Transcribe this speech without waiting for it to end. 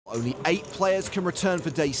Only 8 players can return for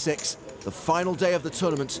day 6, the final day of the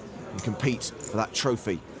tournament, and compete for that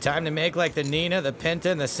trophy. Time to make like the Nina, the Pinta,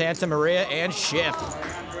 and the Santa Maria, and shift.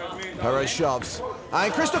 Perez shoves,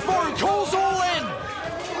 and Cristoforo calls all in!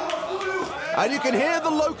 And you can hear the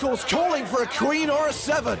locals calling for a queen or a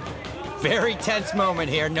 7. Very tense moment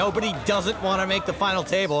here. Nobody doesn't want to make the final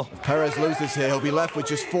table. If Perez loses here, he'll be left with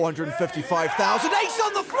just 455,000. Ace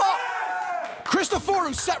on the flop!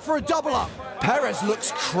 Cristoforo set for a double up. Perez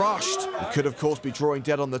looks crushed. He could, of course, be drawing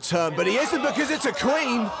dead on the turn, but he isn't because it's a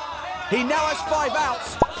queen. He now has 5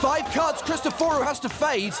 outs. 5 cards Cristoforo has to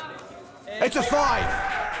fade. It's a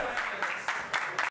 5.